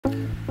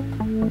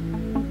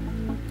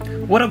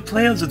What up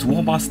players, it's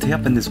Warboss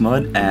up in this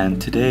mud, and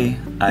today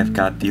I've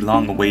got the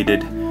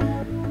long-awaited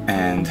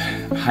and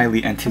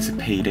highly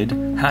anticipated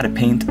how to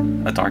paint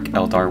a Dark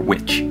Eldar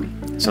Witch.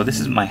 So this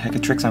is my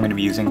hecka-tricks I'm going to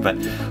be using, but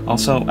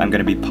also I'm going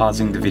to be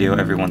pausing the video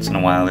every once in a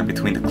while, or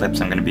between the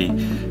clips I'm going to be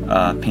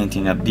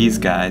painting up these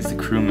guys,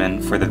 the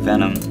crewmen, for the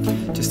Venom,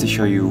 just to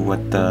show you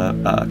what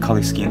the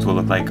color schemes will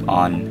look like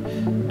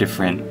on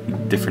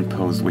different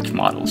posed witch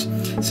models.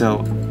 So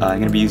I'm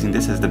going to be using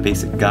this as the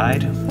basic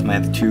guide. I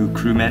have the two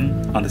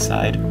crewmen on the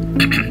side,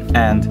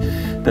 and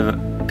the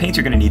paints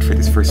you're going to need for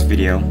this first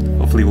video,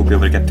 hopefully we'll be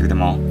able to get through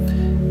them all.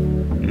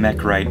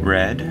 Mechrite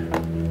Red,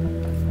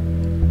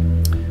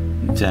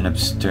 Deneb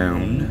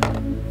Stone,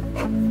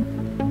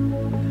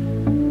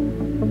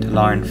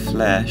 Talarn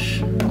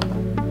Flesh,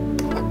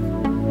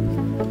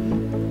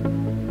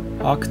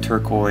 Hawk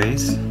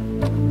Turquoise,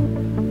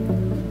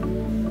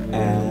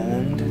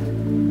 and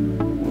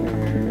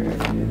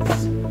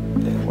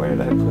where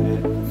did I put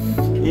it?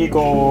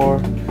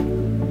 Igor!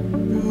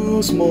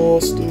 Yes,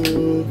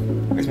 Master!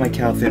 Where's my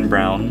Calthin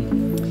Brown?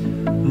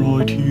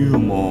 Right here,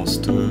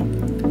 Master.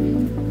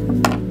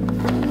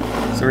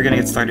 So we're gonna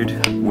get started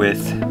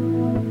with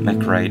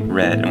Mechrite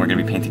Red, and we're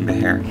gonna be painting the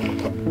hair.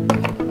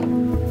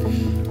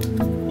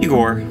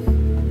 Igor.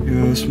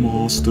 Yes,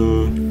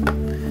 Master.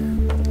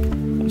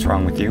 What's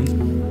wrong with you?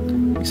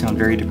 You sound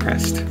very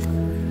depressed.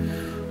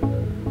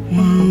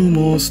 Well,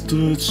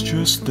 Master, it's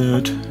just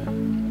that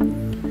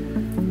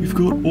we've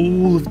got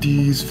all of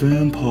these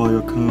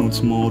Vampire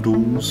Counts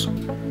models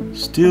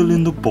still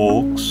in the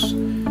box.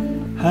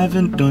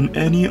 Haven't done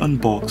any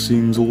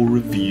unboxings or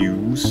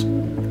reviews.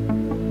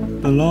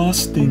 The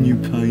last thing you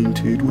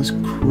painted was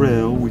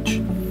Krell, which,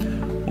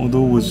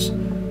 although was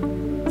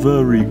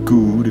very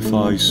good if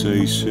I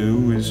say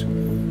so, is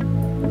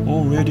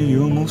already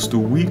almost a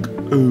week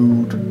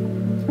old.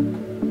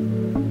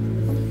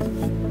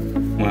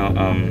 Well,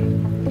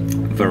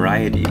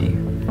 variety,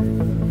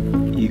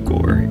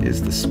 Igor,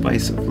 is the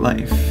spice of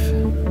life.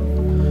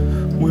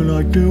 Well,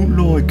 I don't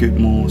like it,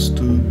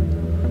 Master.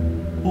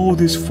 All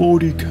this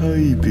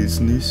 40k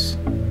business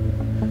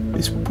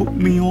has put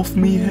me off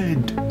me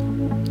head.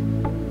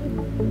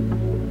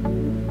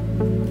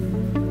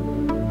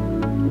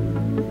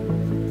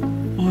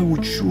 I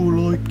would sure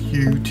like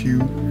you to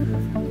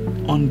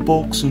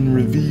unbox and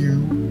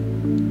review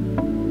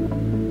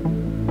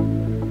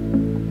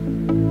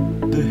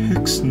the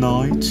Hex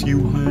Knights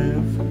you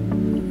have,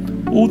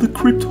 or the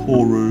Crypt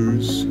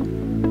Horrors.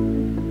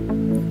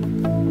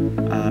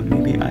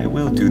 Maybe I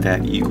will do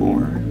that,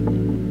 Igor.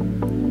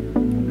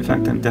 In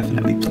fact, I'm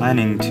definitely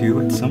planning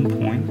to at some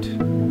point.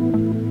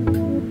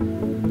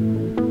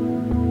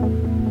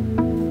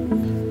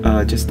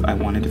 I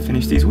wanted to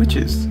finish these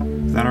witches.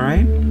 Is that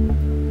alright?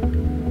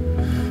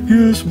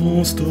 Yes,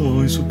 Master,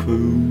 I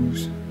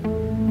suppose.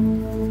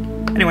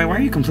 Anyway, why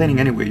are you complaining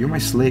anyway? You're my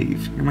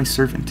slave. You're my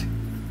servant.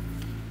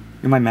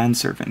 You're my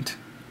manservant.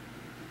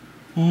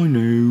 I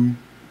know.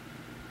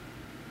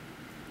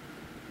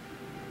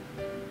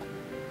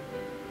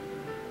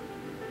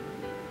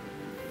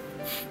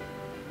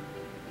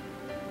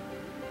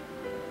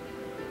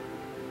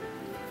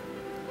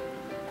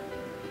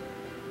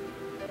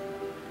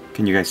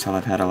 Can you guys tell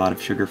I've had a lot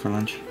of sugar for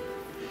lunch?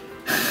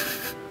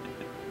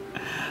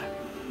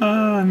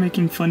 Oh, I'm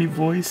making funny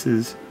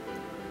voices.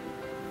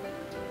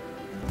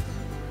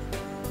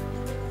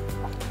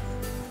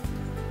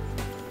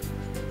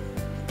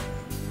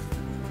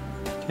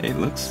 Okay,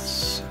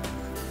 looks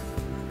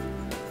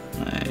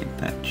like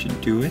that should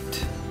do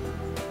it.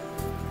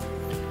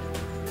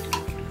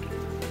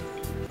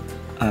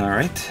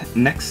 Alright,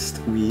 next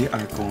we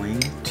are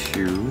going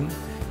to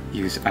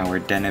use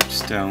our Deneb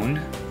Stone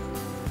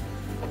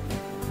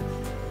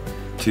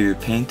to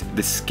paint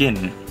the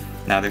skin.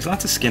 Now there's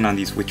lots of skin on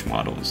these witch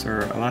models.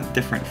 They're a lot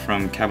different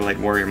from Kabalite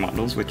warrior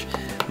models, which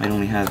might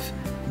only have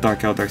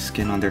Dark Eldar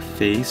skin on their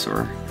face,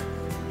 or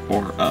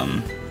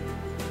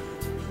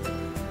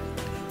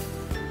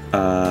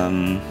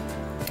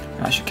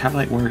gosh,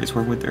 Kabalite warriors,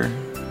 where would their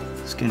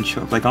skin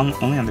show up? Like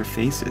only on their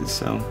faces,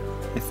 so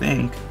I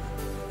think.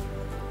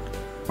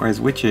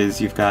 Whereas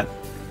witches, you've got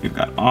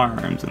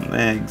arms and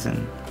legs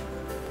and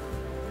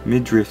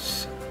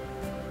midriffs.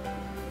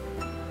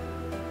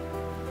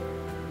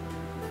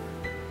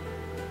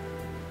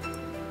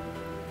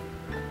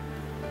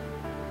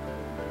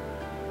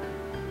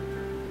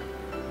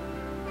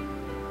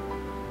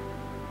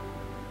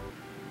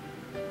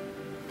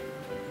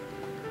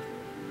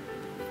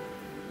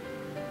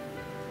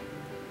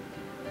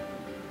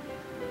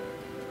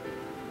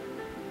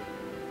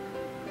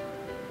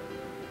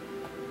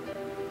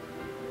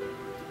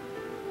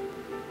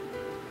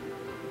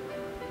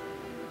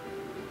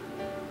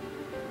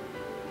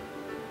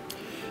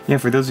 Yeah,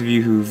 for those of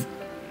you who've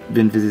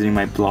been visiting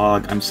my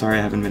blog, I'm sorry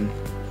I haven't been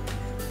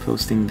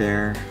posting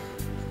there.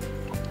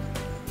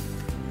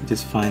 I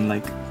just find,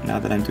 like, now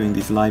that I'm doing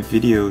these live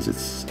videos,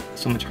 it's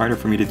so much harder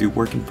for me to do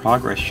work in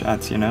progress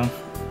shots, you know?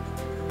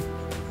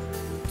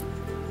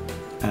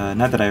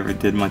 Not that I ever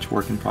did much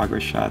work in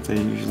progress shots. I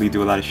usually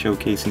do a lot of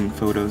showcasing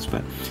photos,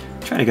 but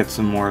try to get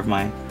some more of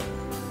my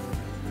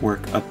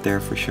work up there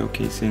for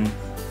showcasing.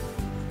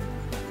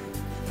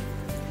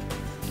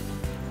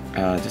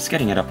 Just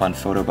getting it up on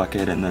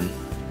PhotoBucket and then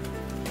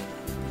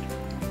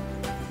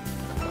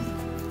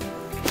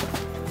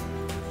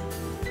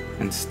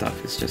and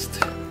stuff is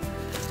just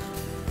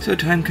so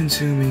time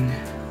consuming.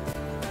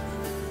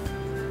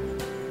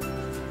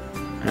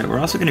 Alright, we're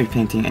also going to be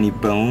painting any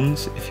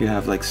bones if you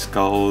have like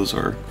skulls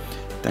or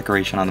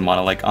decoration on the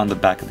model, like on the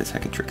back of this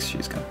Hecatrix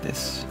she's got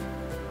this.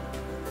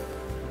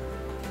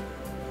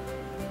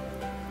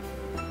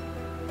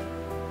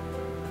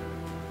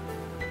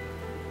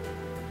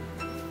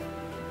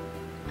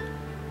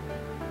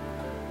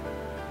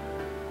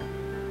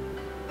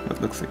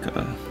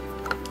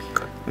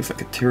 It looks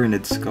like a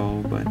Tyranid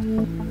skull, but I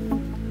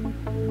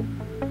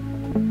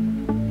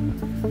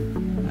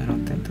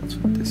don't think that's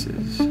what this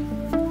is.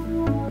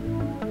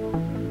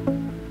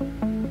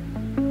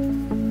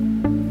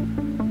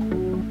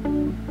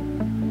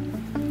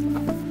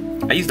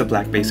 I used a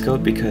black base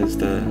coat because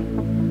the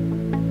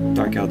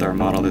Dark Eldar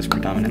model is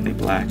predominantly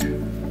black.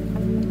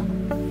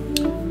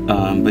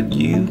 But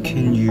you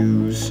can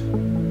use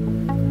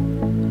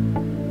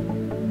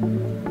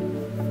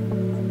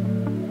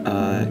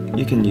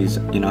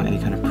you know, any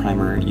kind of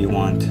primer you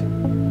want.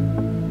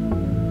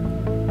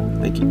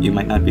 Like, you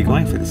might not be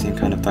going for the same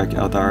kind of Dark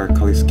Eldar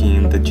color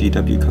scheme, the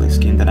GW color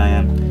scheme that I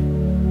am.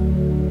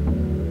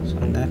 So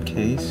in that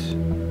case,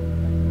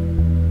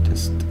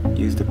 just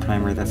use the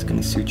primer that's going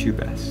to suit you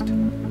best.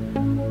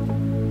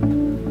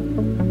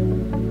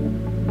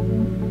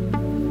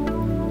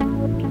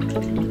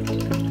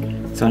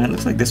 So and it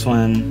looks like this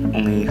one,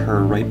 only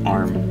her right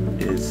arm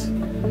is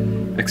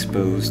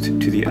exposed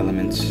to the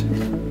elements.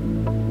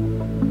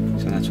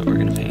 So that's what we're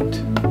going to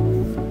paint.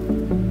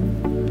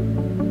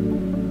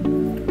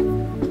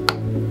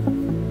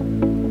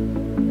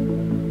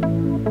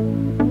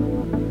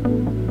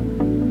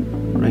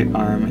 Right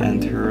arm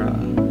and her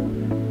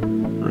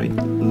right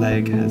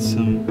leg has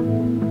some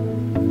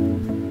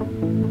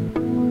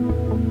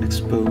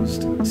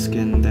exposed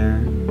skin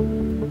there.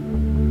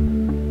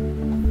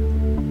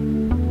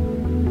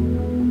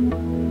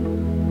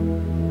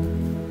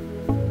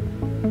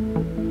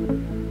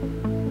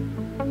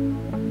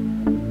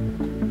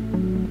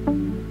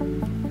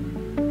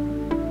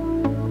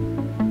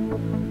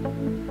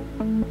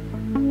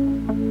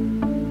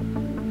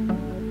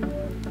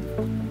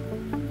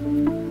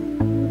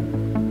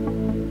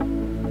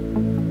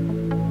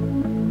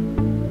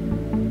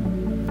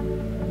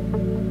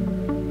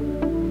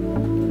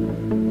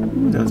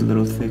 That was a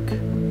little thick.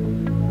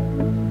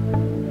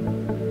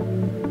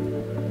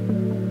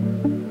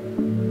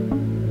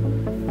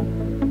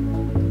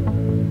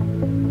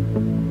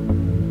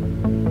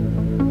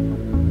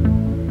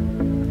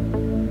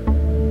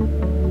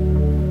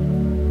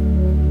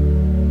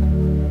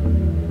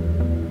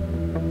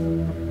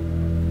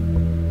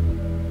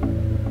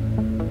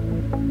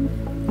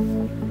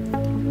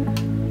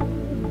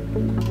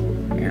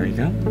 There we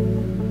go.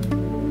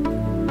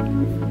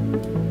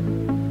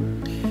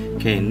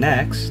 Okay,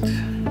 next,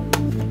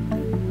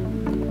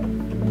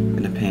 I'm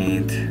gonna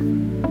paint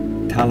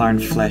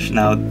Talarn Flesh.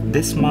 Now,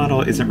 this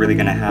model isn't really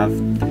gonna have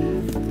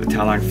the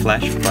Talarn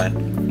Flesh, but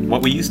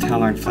what we use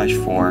Talarn Flesh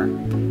for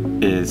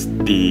is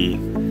the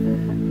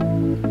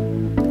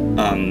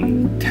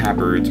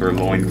tabards or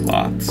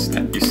loincloths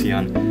that you see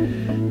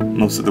on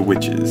most of the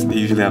witches. They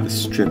usually have a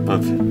strip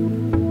of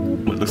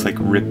what looks like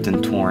ripped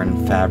and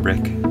torn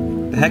fabric.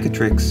 The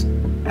Hecatrix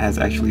has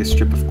actually a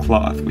strip of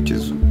cloth, which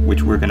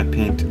we're gonna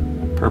paint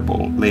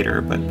purple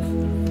later, but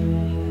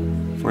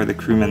for the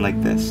crewmen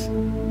like this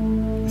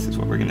is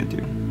what we're gonna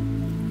do.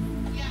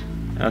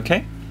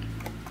 Okay.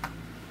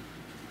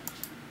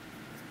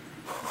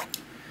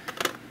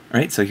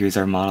 Alright, so here's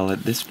our model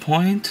at this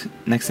point.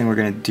 Next thing we're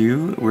gonna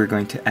do, we're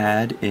going to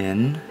add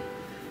in,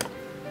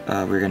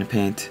 we're gonna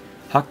paint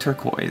Hawk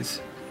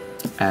Turquoise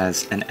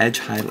as an edge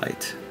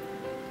highlight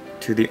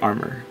to the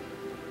armor.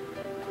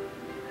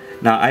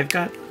 Now, I've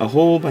got a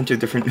whole bunch of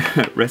different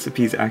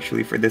recipes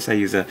actually for this. I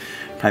use a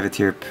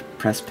Privateer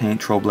press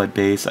paint, Trollblood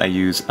base. I've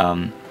used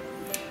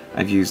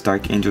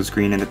Dark Angel's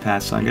Green in the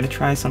past, so I'm gonna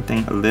try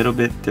something a little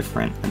bit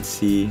different and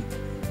see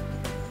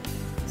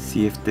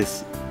if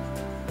this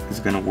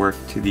is gonna work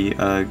to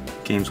the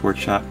Games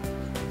Workshop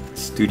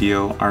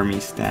Studio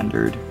Army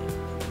standard.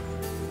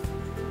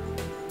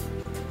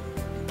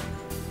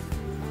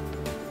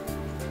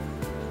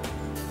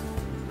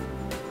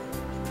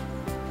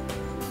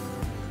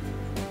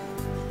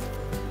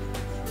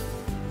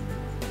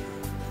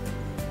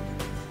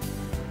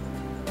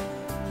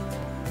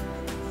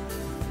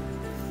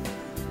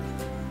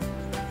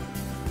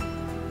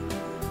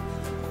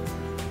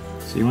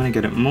 So you want to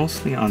get it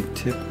mostly on the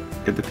tip,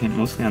 get the paint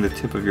mostly on the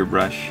tip of your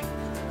brush,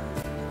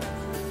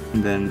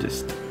 and then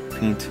just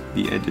paint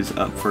the edges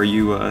up. For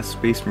you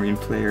Space Marine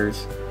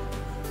players,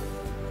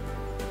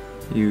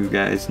 you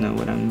guys know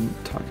what I'm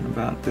talking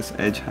about, this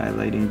edge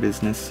highlighting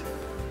business.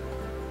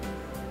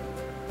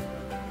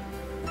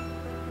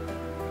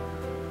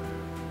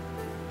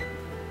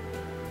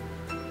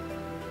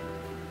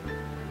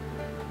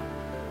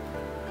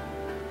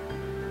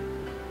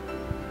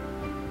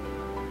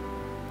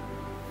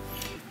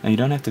 Now you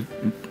don't have to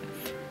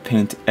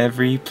paint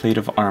every plate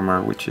of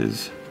armor, which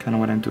is kind of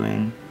what I'm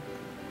doing.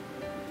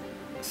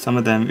 Some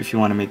of them, if you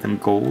want to make them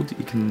gold,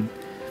 you can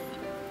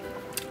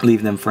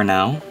leave them for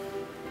now.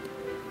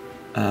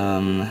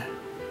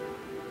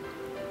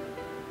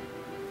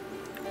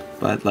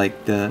 But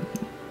like the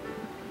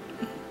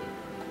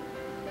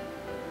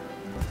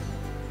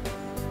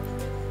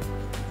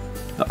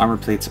armor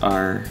plates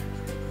are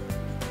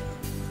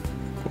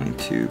going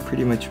to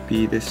pretty much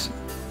be this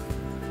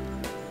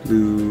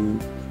blue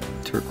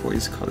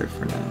turquoise color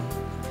for now.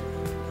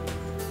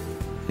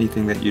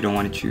 Anything that you don't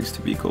want to choose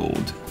to be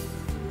gold.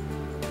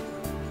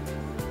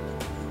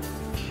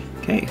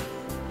 Okay.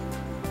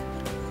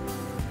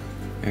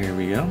 There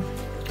we go.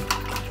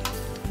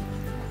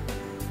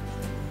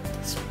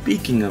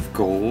 Speaking of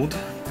gold,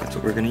 that's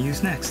what we're going to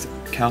use next.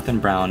 Calthan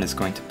Brown is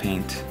going to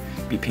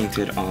be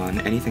painted on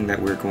anything that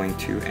we're going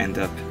to end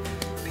up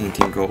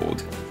painting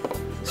gold.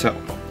 So,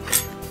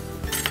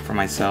 for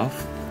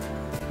myself,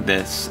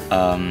 this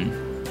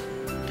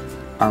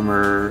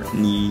armor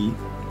knee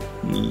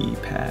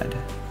pad.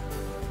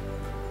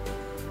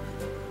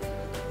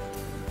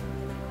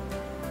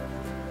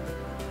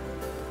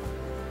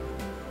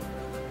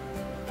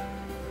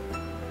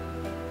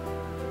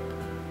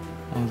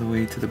 All the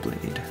way to the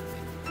blade.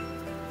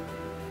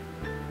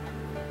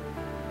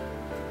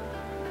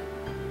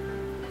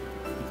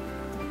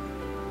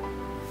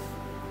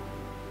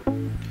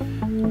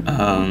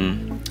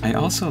 I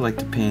also like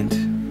to paint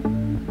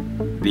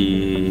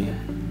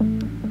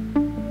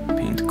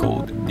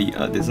gold the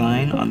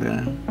design on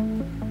this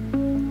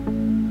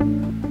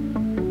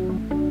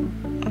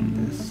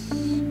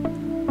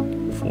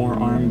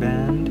forearm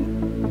band,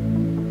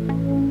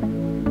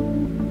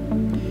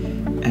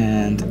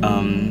 and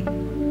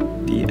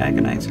the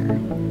agonizer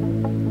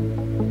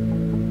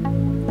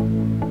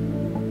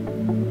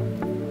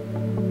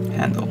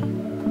handle.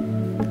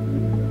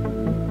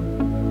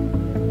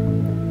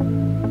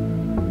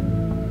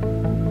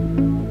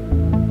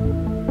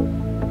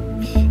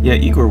 Yeah,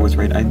 Igor was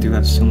right. I do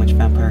have so much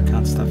vampire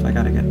count stuff I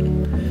gotta get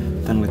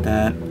done with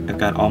that. I've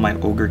got all my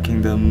ogre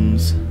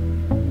kingdoms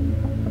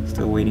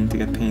still waiting to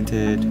get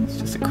painted. It's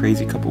just a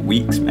crazy couple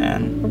weeks,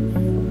 man.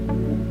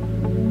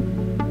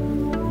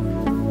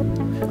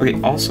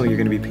 Okay, also you're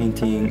gonna be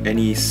painting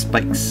any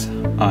spikes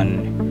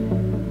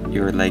on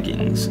your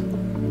leggings.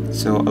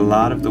 So a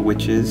lot of the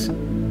witches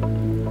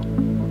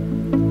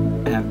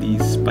have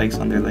these spikes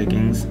on their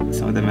leggings.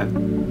 Some of them have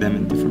them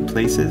in different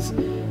places.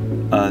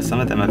 Some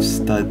of them have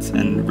studs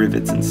and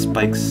rivets and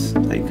spikes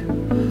like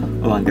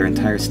along their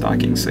entire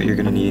stocking, so you're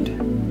gonna need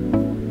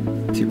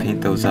to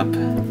paint those up.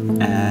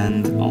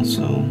 And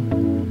also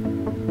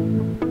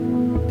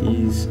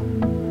these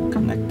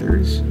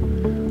connectors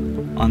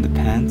on the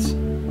pants.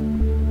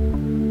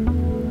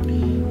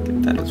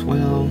 Get that as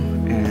well.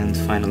 And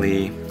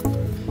finally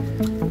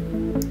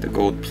the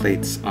gold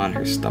plates on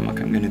her stomach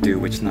I'm gonna do,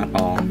 which not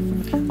all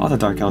the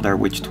Dark Eldar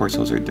Witch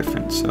torsos are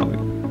different, so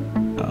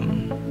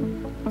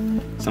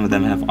some of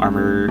them have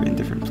armor in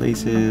different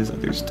places,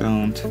 others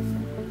don't.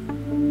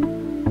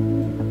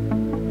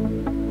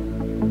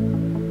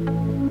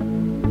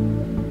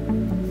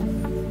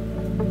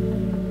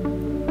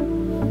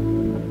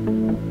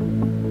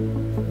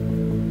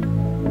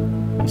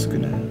 I'm also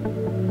gonna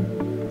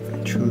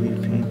eventually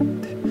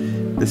paint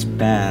this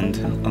band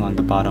along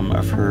the bottom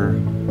of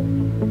her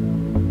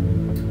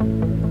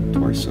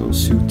torso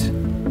suit.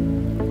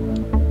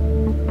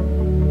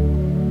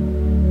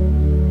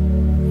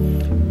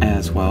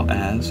 As well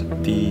as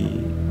the, I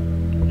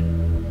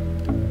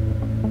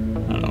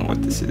don't know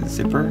what this is,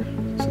 zipper?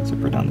 Is it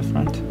zipper down the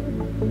front?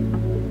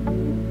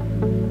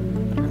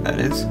 Whatever that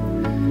is.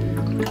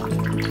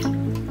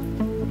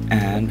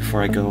 And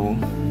before I go,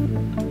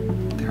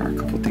 there are a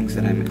couple things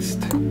that I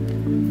missed.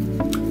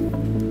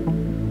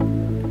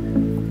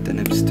 The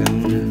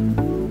nibstone.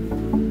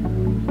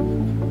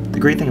 The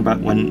great thing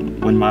about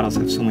when models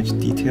have so much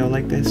detail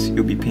like this,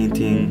 you'll be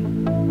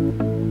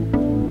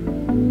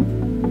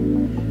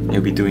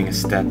doing a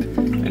step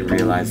and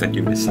realize that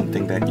you missed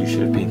something that you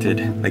should have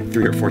painted like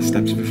 3 or 4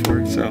 steps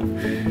before. So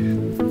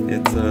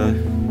it's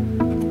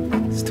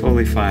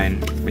totally fine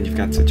when you've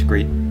got such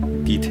great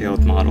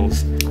detailed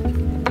models.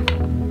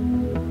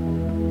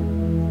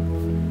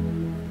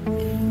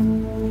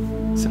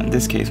 So in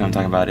this case, what I'm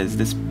talking about is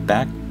this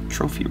back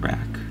trophy rack.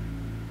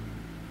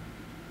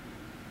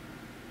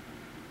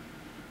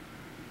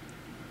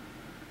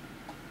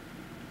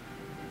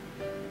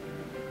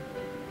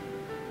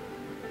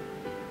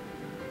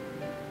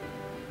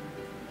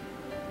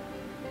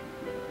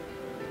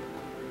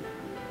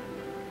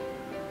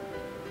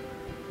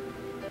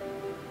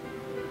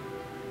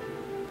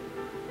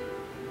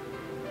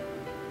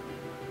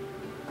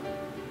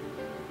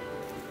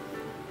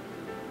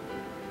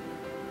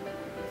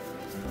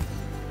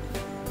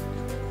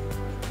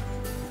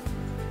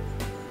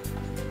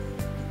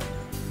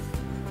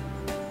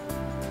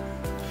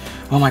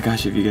 Oh my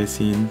gosh, have you guys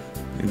seen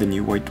in the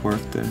new White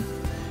Dwarf the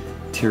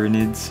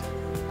Tyranids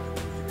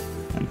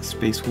and the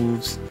Space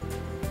Wolves?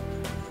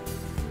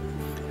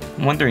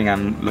 I'm wondering,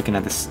 I'm looking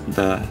at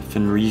the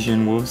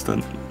Fenrisian wolves,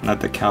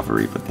 not the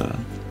cavalry, but the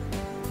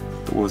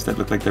wolves that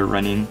look like they're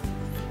running,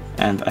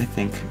 and I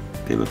think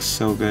they look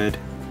so good.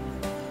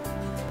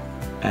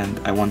 And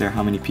I wonder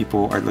how many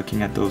people are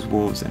looking at those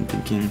wolves and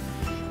thinking,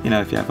 you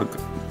know, if you have a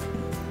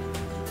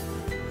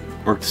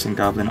orcs and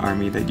goblin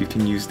army, that you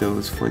can use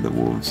those for the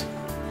wolves.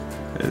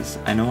 Because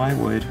I know I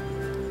would.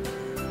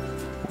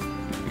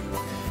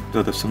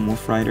 Build up some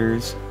wolf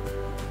riders.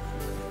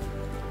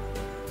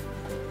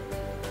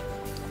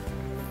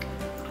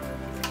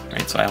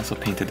 Right, so I also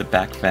painted the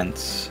back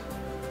vents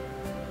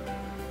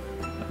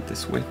of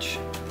this witch.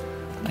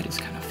 That is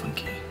kind of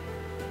funky.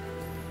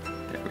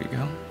 There we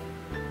go.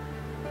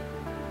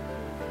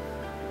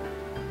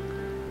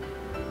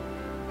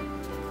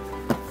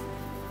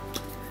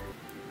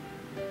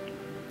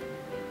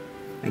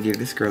 I gave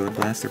this girl a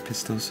blaster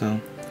pistol, so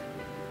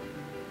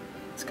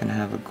it's gonna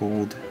have a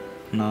gold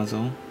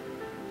nozzle.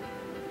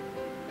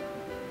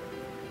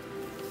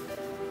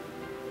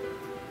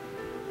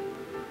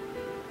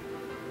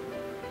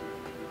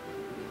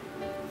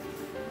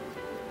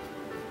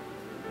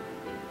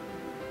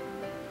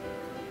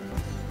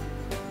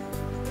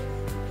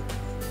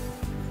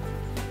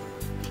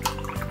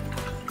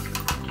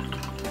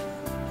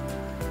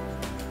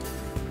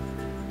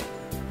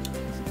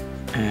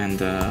 And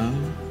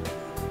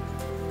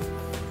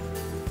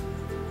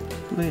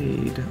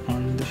blade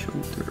on the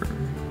shoulder.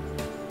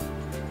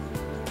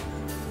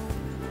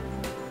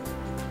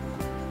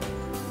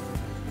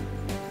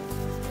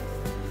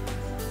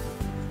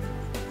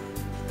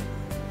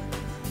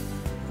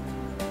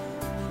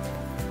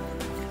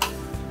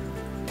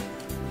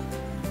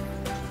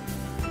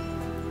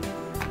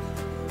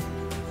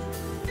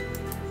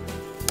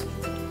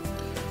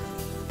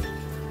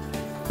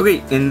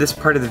 Okay, in this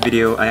part of the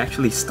video, I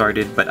actually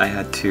started, but I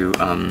had to,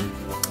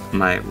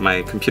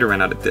 my computer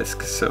ran out of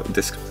disk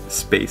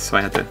space, so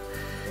I had to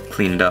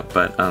clean it up.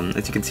 But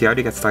as you can see, I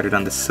already got started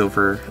on the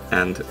silver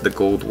and the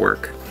gold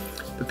work.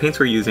 The paints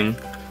we're using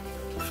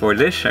for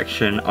this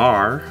section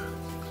are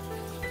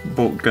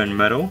bolt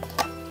gunmetal,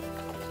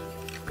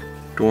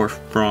 dwarf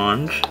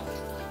bronze,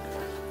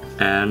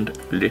 and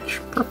lich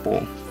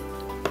purple.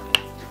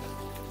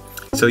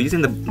 So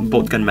using the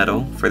bolt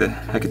gunmetal for the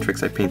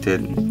Hecatrix, I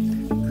painted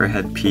her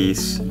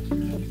headpiece,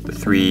 the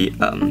 3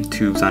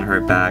 tubes on her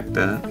back,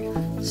 the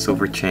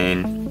silver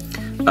chain.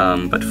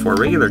 But for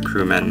regular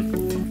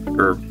crewmen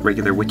or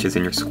regular witches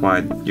in your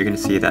squad, you're going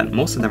to see that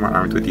most of them are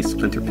armed with these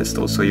splinter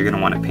pistols, so you're going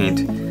to want to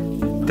paint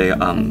the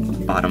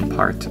bottom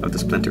part of the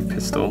splinter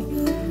pistol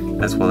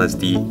as well as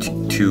the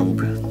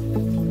tube.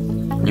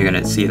 You're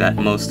going to see that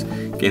most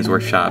Games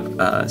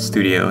Workshop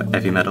studio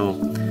heavy metal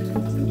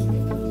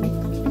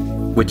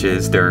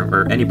witches,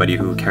 or anybody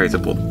who carries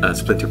a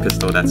splinter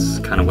pistol, that's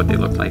kind of what they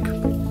look like.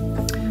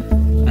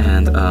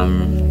 And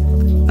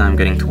now I'm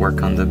getting to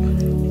work on the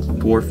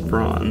dwarf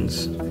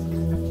bronze,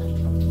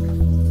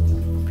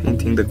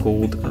 painting the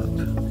gold up.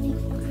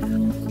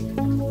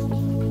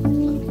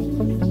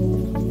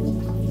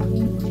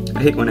 I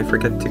hate when I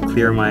forget to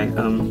clear my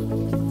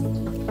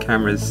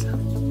camera's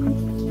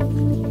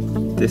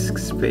disk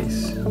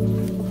space.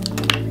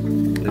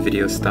 The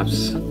video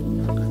stops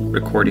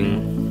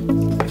recording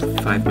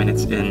 5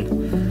 minutes in,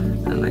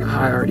 and I'm like, oh,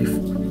 I already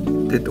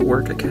did the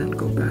work, I can't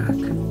go back.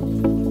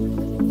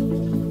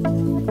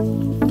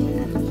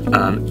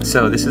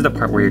 So this is the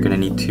part where you're going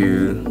to need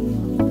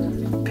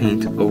to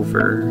paint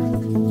over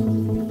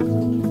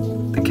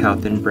the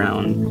Calthan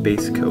Brown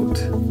base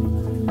coat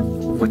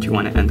of what you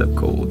want to end up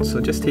gold. So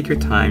just take your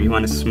time. You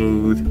want a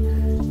smooth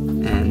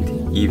and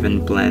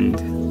even blend.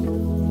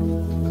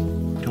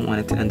 You don't want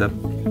it to end up,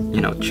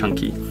 you know,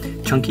 chunky.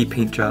 Chunky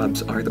paint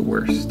jobs are the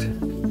worst.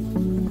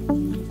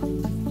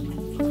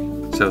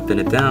 So thin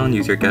it down,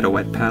 use your Get a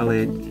Wet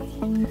palette,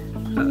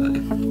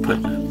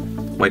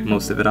 wipe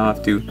most of it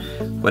off, do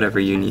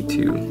whatever you need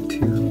to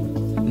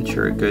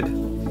ensure a good,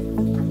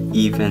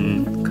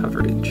 even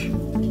coverage.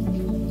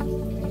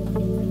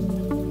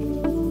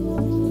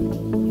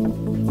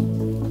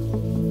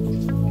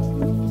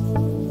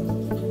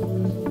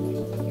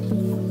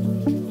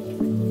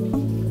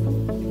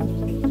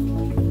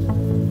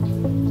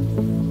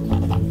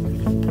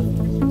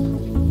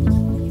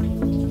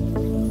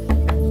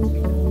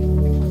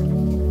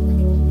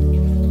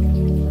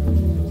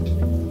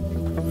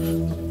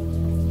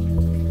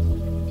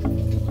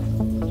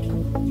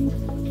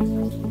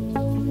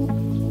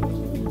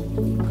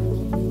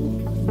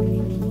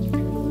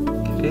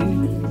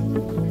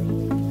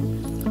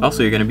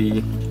 Also, you're going to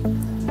be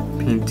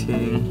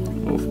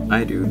painting, well,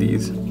 I do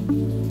these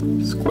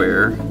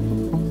square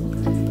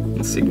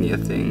insignia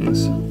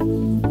things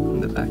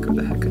on the back of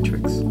the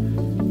Hecatrix.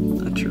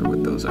 Not sure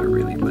what those are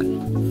really, but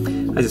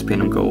I just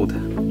paint them gold.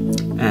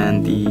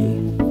 And the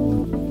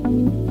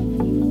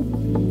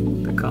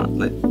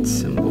gauntlet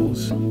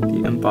symbols,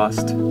 the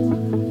embossed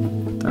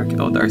Dark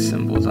Eldar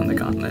symbols on the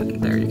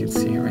gauntlet. There, you can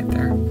see it right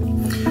there.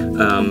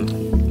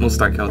 Most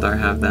Dark Eldar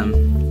have them.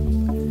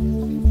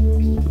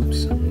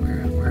 Oops,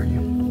 where are you?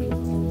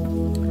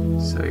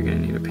 So you're gonna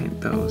need to paint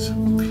those. I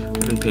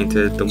haven't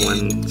painted the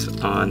ones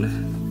on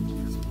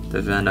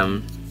the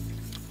Venom.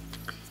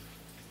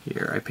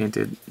 Here I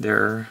painted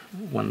their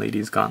one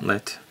lady's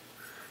gauntlet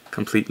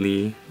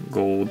completely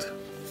gold.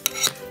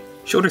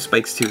 Shoulder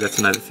spikes too, that's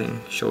another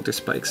thing. Shoulder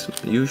spikes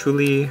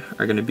usually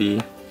are going to be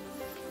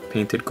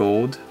painted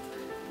gold.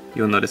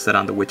 You'll notice that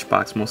on the witch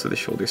box most of the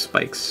shoulder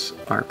spikes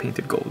are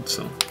painted gold,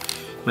 so you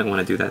might want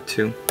to do that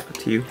too. Up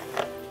to you.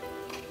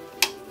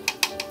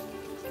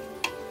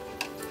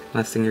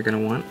 Last thing you're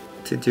going to want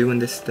to do in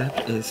this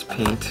step is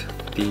paint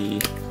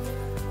the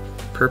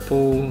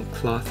purple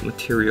cloth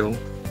material.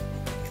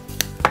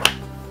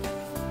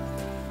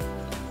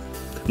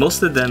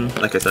 Most of them,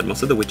 like I said,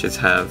 most of the witches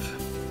have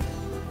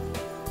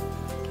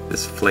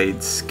this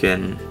flayed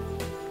skin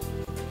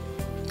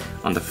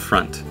on the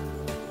front.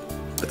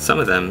 But some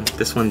of them,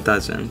 this one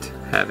doesn't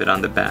have it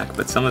on the back,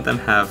 but some of them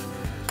have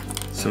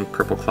some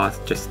purple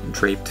cloth just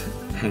draped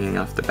hanging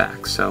off the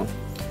back. So,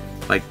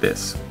 like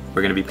this,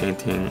 we're going to be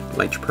painting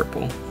light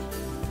purple.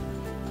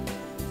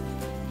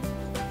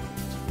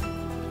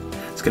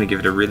 It's going to give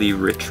it a really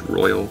rich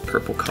royal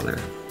purple color.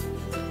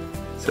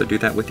 So do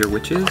that with your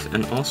witches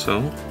and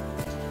also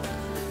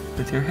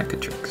with your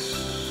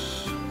Hecatrix.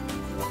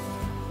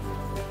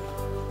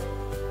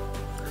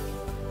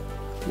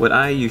 What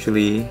I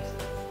usually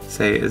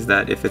say is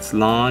that if it's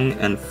long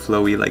and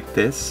flowy like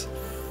this,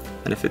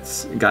 and if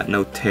it's got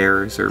no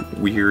tears or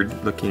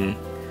weird looking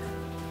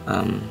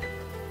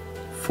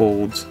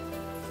folds,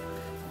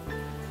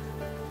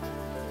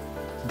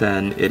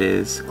 then it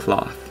is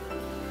cloth.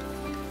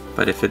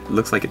 But if it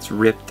looks like it's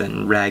ripped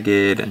and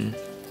ragged and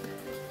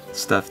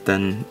stuff,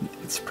 then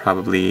it's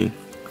probably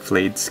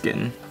flayed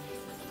skin.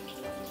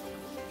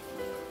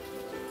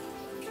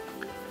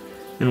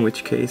 In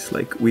which case,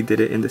 like we did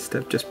it in the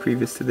step just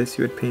previous to this,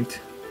 you would paint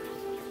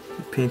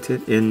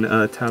it in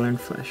Talon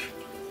Flesh.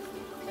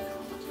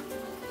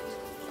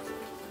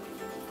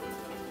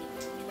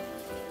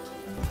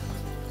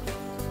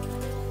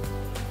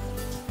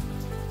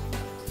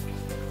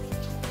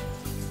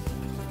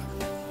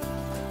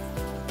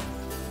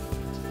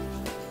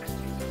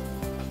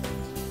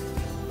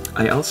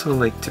 I also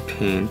like to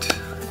paint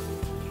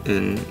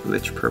in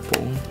Lich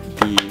Purple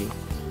the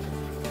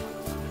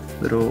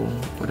little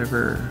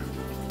whatever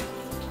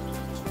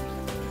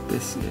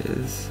this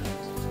is.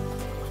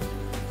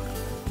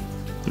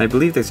 And I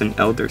believe there's an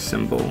Eldar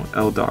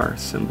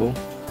symbol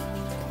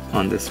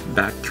on this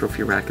back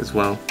trophy rack as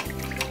well.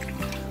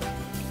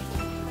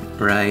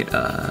 Right,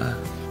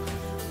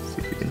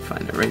 see if we can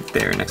find it right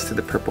there next to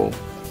the purple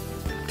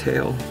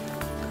tail.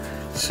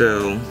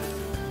 So,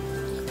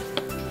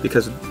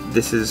 because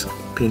this is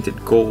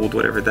painted gold,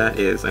 whatever that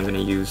is, I'm going to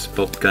use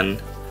bolt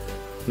gun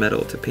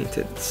metal to paint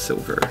it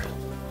silver.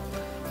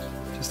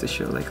 Just to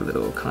show like a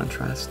little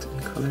contrast in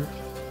color.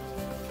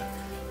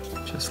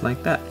 Just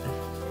like that.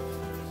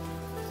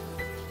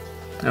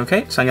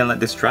 Okay, so I'm gonna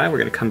let this dry. We're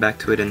gonna come back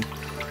to it in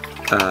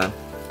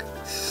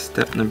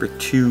step number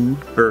 2,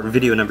 or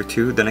video number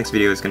 2. The next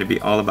video is gonna be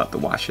all about the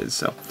washes.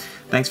 So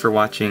thanks for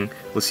watching.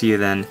 We'll see you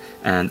then,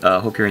 and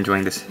hope you're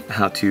enjoying this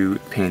how to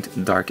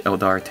paint Dark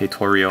Eldar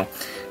tutorial,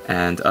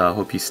 and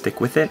hope you stick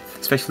with it,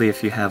 especially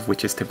if you have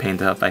witches to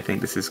paint up. I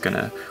think this is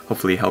gonna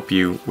hopefully help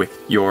you with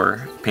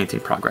your painting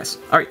progress.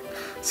 Alright,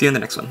 see you in the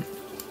next one.